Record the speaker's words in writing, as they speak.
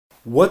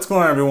What's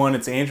going on, everyone?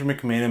 It's Andrew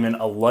McManaman,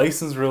 a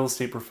licensed real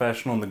estate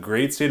professional in the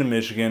great state of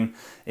Michigan.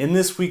 In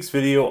this week's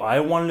video, I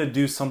wanted to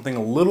do something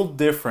a little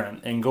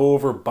different and go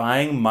over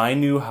buying my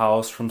new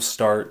house from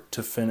start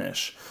to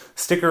finish.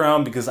 Stick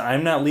around because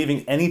I'm not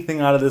leaving anything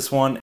out of this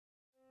one.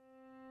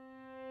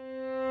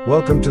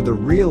 Welcome to the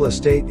Real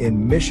Estate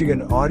in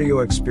Michigan Audio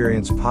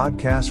Experience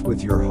podcast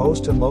with your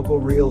host and local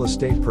real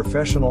estate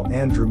professional,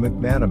 Andrew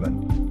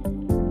McManaman.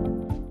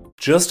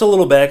 Just a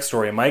little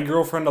backstory. My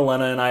girlfriend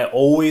Elena and I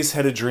always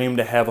had a dream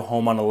to have a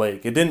home on a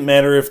lake. It didn't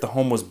matter if the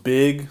home was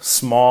big,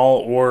 small,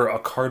 or a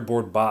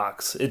cardboard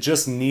box. It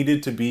just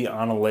needed to be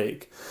on a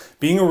lake.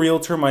 Being a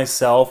realtor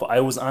myself, I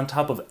was on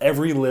top of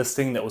every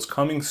listing that was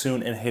coming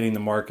soon and hitting the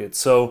market.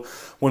 So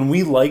when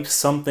we liked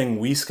something,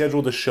 we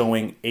scheduled a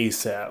showing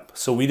ASAP.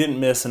 So we didn't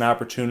miss an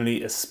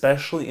opportunity,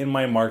 especially in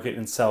my market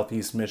in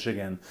Southeast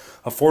Michigan.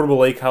 Affordable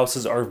lake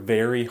houses are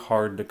very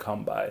hard to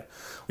come by.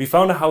 We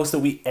found a house that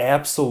we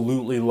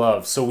absolutely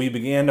love, so we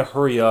began to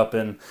hurry up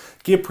and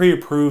get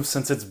pre-approved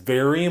since it's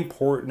very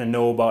important to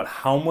know about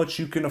how much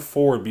you can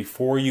afford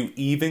before you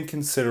even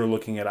consider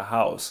looking at a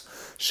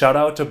house. Shout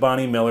out to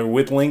Bonnie Miller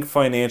with Link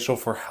Financial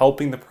for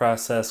helping the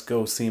process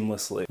go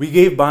seamlessly. We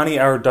gave Bonnie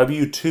our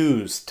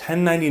W-2s,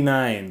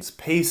 1099s,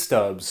 pay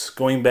stubs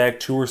going back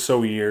 2 or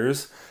so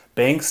years,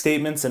 bank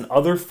statements, and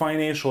other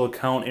financial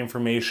account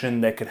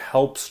information that could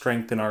help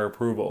strengthen our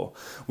approval.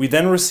 We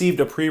then received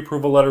a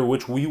pre-approval letter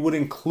which we would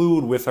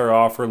include with our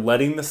offer,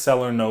 letting the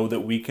seller know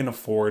that we can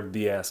afford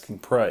the asking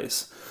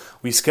price.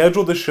 We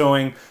scheduled the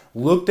showing,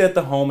 looked at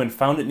the home, and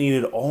found it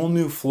needed all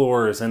new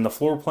floors, and the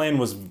floor plan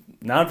was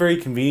not very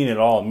convenient at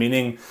all,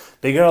 meaning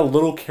they got a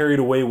little carried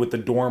away with the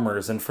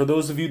dormers. And for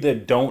those of you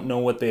that don't know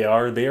what they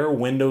are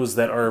windows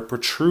that are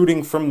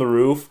protruding from the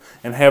roof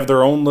and have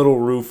their own little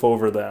roof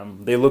over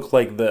them. They look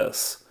like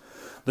this.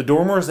 The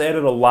dormers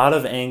added a lot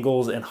of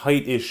angles and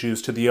height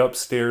issues to the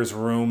upstairs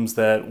rooms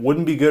that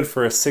wouldn't be good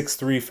for a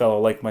 6'3" fellow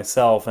like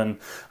myself, and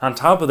on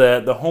top of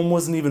that, the home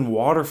wasn't even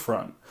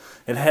waterfront.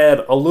 It had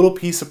a little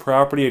piece of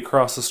property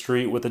across the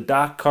street with a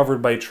dock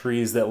covered by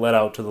trees that led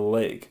out to the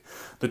lake.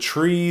 The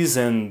trees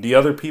and the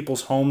other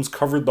people's homes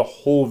covered the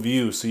whole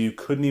view, so you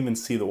couldn't even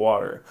see the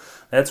water.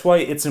 That's why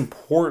it's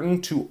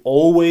important to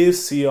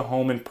always see a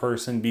home in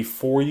person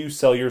before you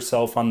sell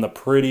yourself on the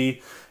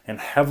pretty and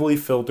heavily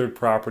filtered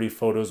property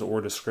photos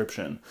or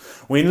description.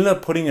 We ended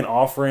up putting an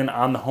offer in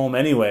on the home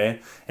anyway,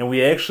 and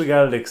we actually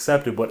got it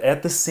accepted, but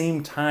at the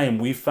same time,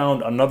 we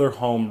found another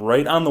home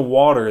right on the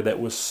water that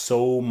was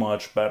so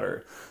much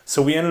better.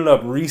 So we ended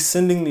up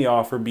rescinding the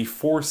offer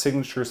before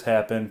signatures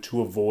happened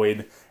to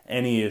avoid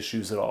any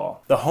issues at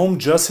all. The home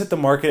just hit the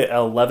market at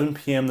 11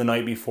 p.m. the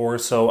night before,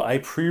 so I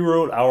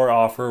pre-wrote our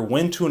offer,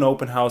 went to an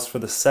open house for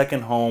the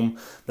second home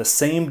the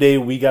same day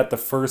we got the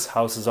first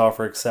house's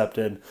offer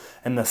accepted,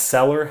 and the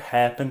seller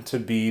happened to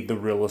be the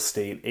real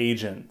estate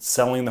agent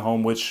selling the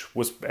home, which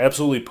was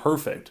absolutely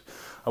perfect.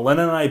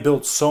 Elena and I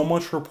built so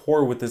much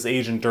rapport with this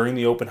agent during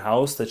the open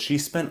house that she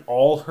spent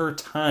all her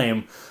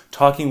time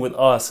talking with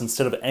us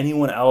instead of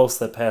anyone else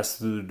that passed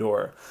through the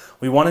door.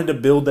 We wanted to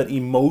build that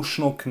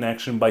emotional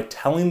connection by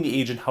telling the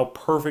agent how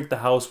perfect the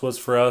house was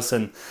for us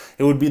and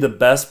it would be the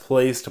best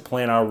place to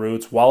plant our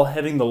roots while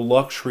having the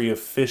luxury of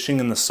fishing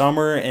in the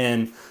summer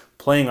and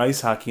playing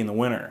ice hockey in the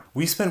winter.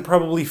 We spent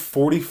probably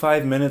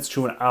 45 minutes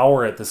to an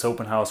hour at this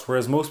open house,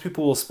 whereas most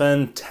people will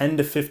spend 10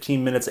 to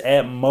 15 minutes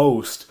at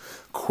most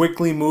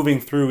quickly moving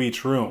through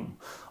each room.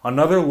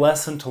 Another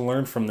lesson to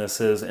learn from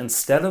this is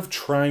instead of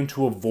trying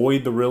to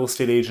avoid the real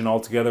estate agent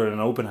altogether at an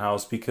open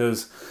house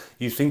because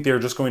you think they're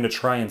just going to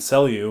try and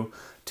sell you,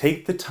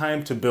 take the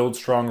time to build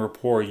strong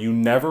rapport. You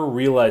never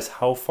realize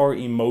how far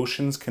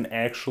emotions can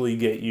actually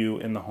get you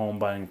in the home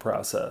buying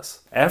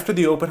process. After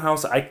the open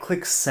house, I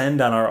clicked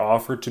send on our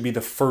offer to be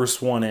the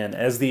first one in,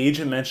 as the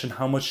agent mentioned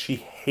how much she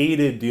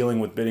hated dealing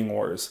with bidding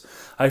wars.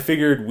 I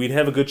figured we'd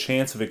have a good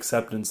chance of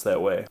acceptance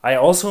that way. I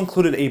also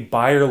included a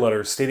buyer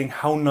letter stating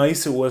how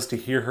nice it was to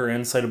hear her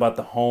insight about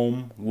the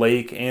home,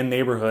 lake, and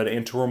neighborhood,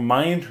 and to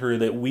remind her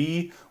that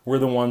we were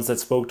the ones that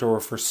spoke to her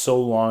for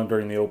so long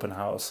during the open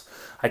house.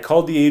 I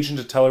called the agent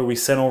to tell her we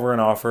sent over an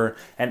offer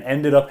and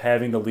ended up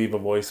having to leave a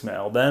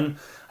voicemail. Then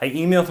I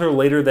emailed her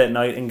later that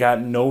night and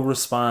got no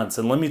response.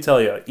 And let me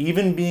tell you,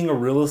 even being a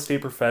real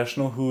estate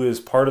professional who is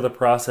part of the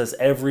process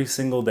every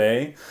single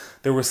day,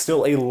 there was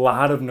still a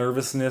lot of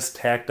nervousness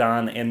tacked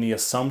on and the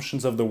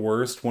assumptions of the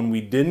worst when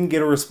we didn't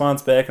get a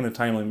response back in a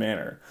timely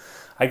manner.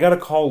 I got a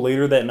call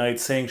later that night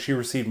saying she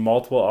received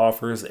multiple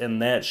offers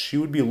and that she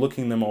would be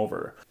looking them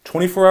over.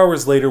 24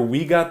 hours later,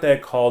 we got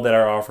that call that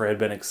our offer had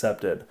been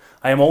accepted.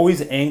 I am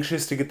always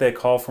anxious to get that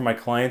call from my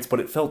clients, but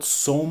it felt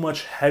so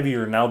much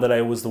heavier now that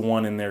I was the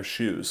one in their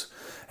shoes.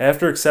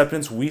 After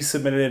acceptance, we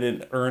submitted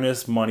an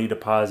earnest money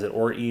deposit,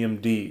 or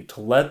EMD, to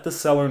let the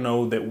seller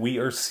know that we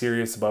are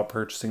serious about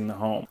purchasing the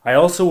home. I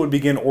also would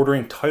begin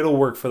ordering title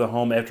work for the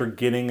home after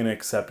getting an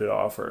accepted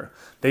offer.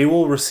 They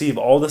will receive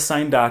all the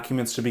signed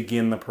documents to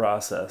begin the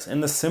process.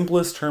 In the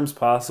simplest terms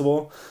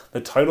possible,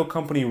 the title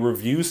company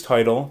reviews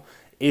title,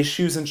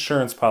 issues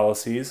insurance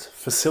policies,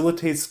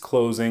 facilitates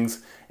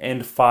closings,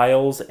 and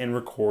files and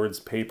records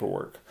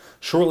paperwork.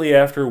 Shortly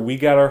after, we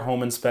got our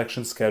home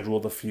inspection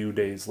scheduled a few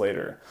days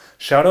later.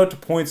 Shout out to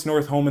Points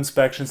North Home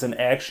Inspections and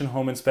Action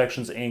Home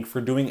Inspections, Inc. for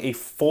doing a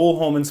full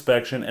home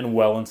inspection and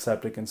well and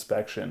septic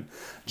inspection.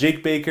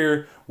 Jake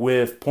Baker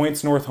with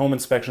Points North Home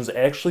Inspections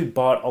actually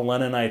bought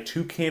Elena and I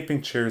 2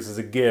 camping chairs as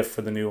a gift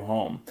for the new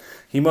home.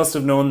 He must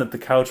have known that the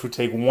couch would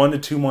take 1 to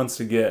 2 months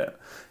to get.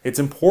 It's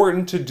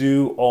important to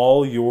do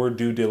all your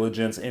due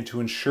diligence and to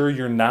ensure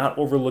you're not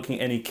overlooking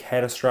any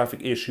catastrophic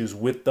issues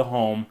with the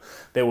home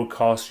that would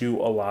cost you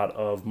a lot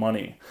of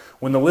money.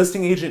 When the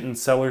listing agent and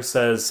seller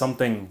says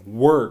something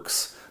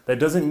works, that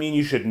doesn't mean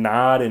you should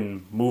nod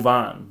and move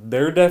on.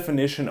 Their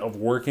definition of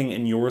working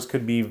and yours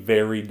could be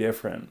very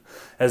different.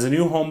 As a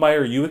new home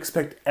buyer, you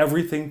expect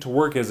everything to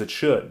work as it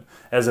should.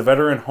 As a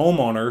veteran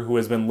homeowner who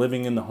has been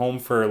living in the home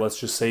for, let's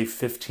just say,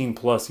 15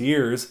 plus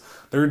years,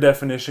 their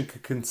definition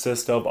could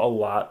consist of a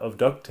lot of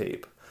duct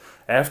tape.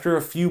 After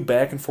a few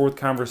back and forth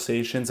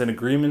conversations and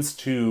agreements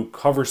to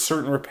cover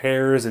certain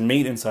repairs and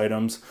maintenance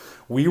items,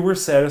 we were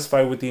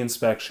satisfied with the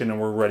inspection and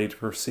were ready to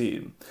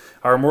proceed.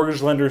 Our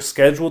mortgage lender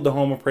scheduled the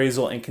home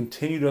appraisal and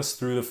continued us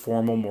through the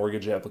formal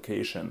mortgage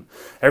application.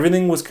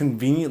 Everything was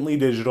conveniently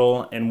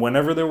digital, and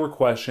whenever there were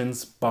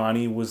questions,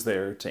 Bonnie was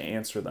there to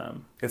answer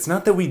them. It's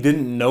not that we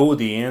didn't know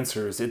the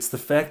answers, it's the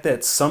fact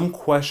that some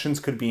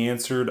questions could be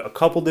answered a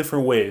couple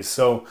different ways,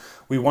 so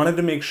we wanted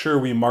to make sure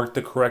we marked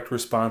the correct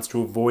response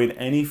to avoid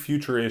any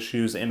future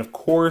issues, and of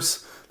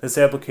course, this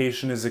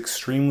application is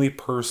extremely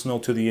personal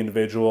to the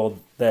individual,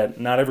 that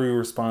not every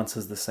response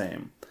is the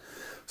same.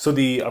 So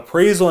the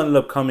appraisal ended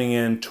up coming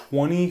in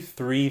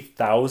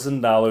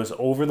 $23,000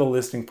 over the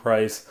listing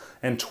price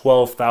and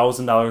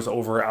 $12,000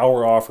 over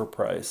our offer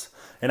price.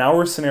 In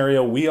our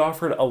scenario, we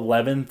offered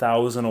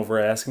 $11,000 over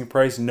asking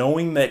price,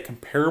 knowing that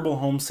comparable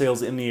home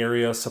sales in the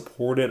area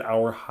supported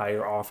our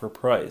higher offer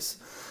price.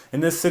 In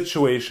this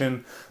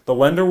situation, the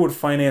lender would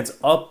finance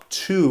up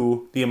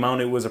to the amount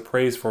it was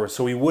appraised for,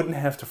 so we wouldn't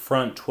have to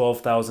front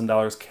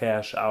 $12,000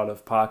 cash out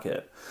of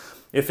pocket.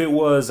 If it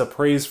was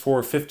appraised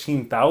for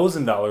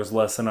 $15,000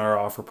 less than our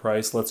offer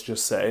price, let's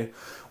just say,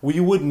 we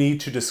would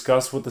need to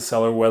discuss with the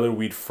seller whether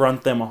we'd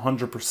front them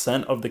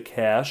 100% of the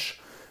cash,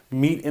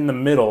 meet in the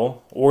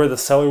middle, or the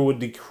seller would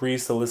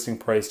decrease the listing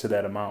price to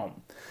that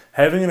amount.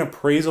 Having an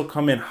appraisal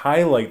come in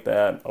high like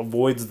that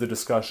avoids the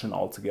discussion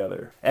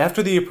altogether.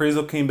 After the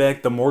appraisal came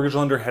back, the mortgage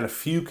lender had a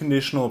few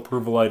conditional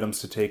approval items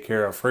to take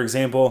care of. For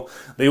example,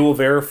 they will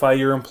verify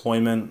your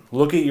employment,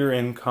 look at your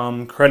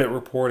income, credit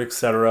report,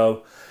 etc.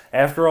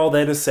 After all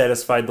that is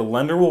satisfied, the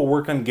lender will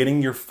work on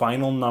getting your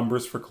final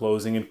numbers for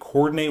closing and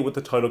coordinate with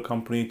the title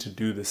company to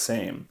do the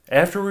same.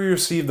 After we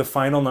received the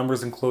final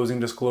numbers and closing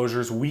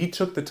disclosures, we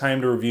took the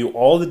time to review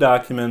all the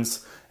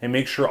documents and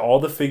make sure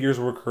all the figures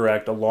were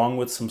correct, along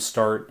with some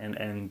start and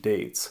end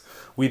dates.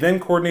 We then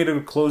coordinated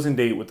a closing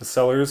date with the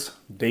seller's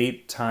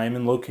date, time,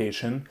 and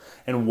location,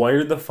 and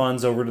wired the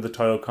funds over to the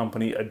title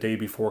company a day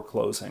before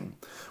closing.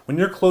 When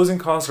your closing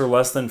costs are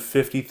less than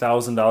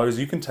 $50,000,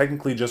 you can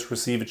technically just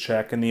receive a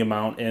check in the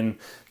amount and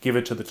give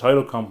it to the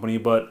title company,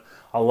 but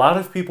a lot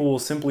of people will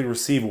simply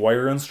receive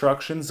wire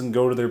instructions and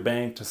go to their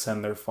bank to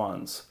send their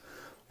funds.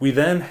 We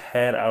then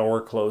had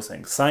our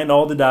closing, signed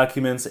all the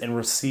documents, and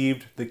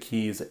received the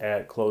keys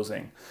at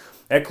closing.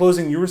 At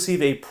closing, you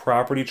receive a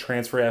property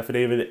transfer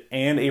affidavit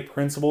and a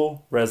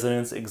principal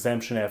residence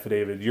exemption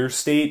affidavit. Your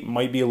state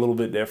might be a little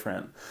bit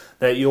different,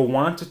 that you'll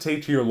want to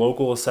take to your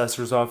local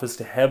assessor's office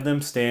to have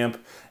them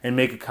stamp and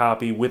make a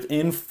copy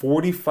within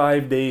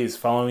 45 days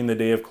following the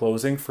day of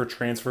closing for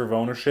transfer of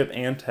ownership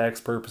and tax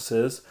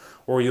purposes,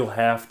 or you'll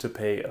have to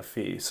pay a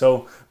fee.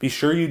 So be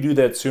sure you do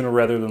that sooner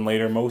rather than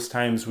later. Most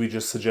times we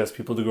just suggest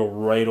people to go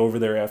right over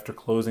there after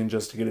closing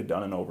just to get it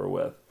done and over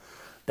with.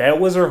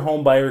 That was our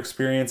home buyer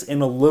experience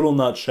in a little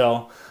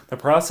nutshell. The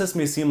process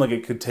may seem like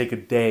it could take a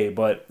day,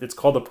 but it's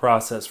called a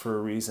process for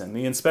a reason.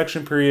 The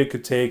inspection period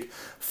could take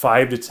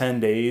 5 to 10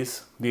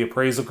 days. The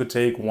appraisal could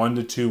take 1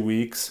 to 2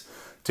 weeks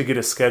to get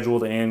it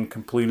scheduled and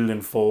completed in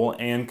full,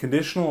 and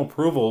conditional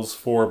approvals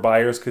for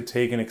buyers could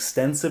take an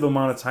extensive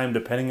amount of time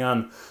depending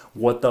on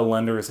what the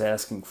lender is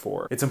asking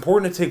for. It's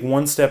important to take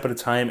one step at a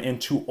time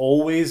and to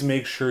always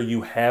make sure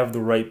you have the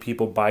right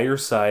people by your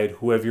side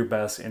who have your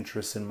best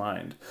interests in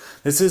mind.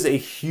 This is a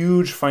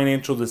huge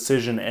financial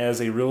decision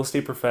as a real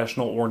estate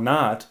professional or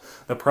not.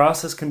 The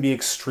process can be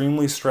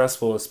extremely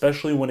stressful,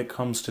 especially when it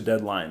comes to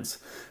deadlines.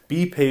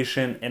 Be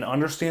patient and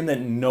understand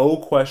that no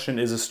question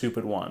is a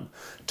stupid one.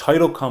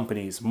 Title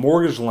companies,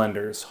 mortgage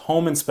lenders,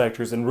 home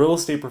inspectors, and real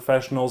estate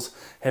professionals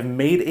have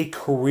made a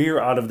career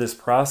out of this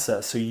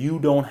process, so you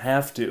don't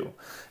have to.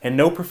 And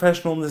no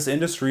professional in this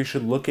industry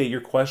should look at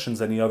your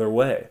questions any other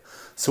way.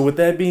 So with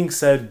that being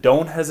said,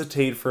 don't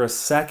hesitate for a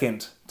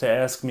second to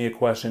ask me a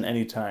question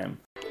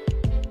anytime.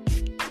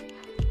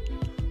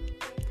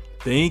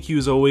 Thank you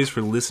as always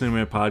for listening to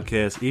my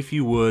podcast. If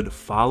you would,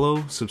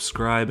 follow,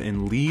 subscribe,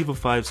 and leave a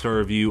 5-star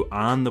review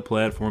on the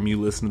platform you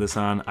listen to this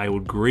on. I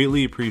would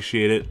greatly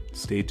appreciate it.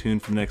 Stay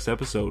tuned for the next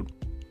episode.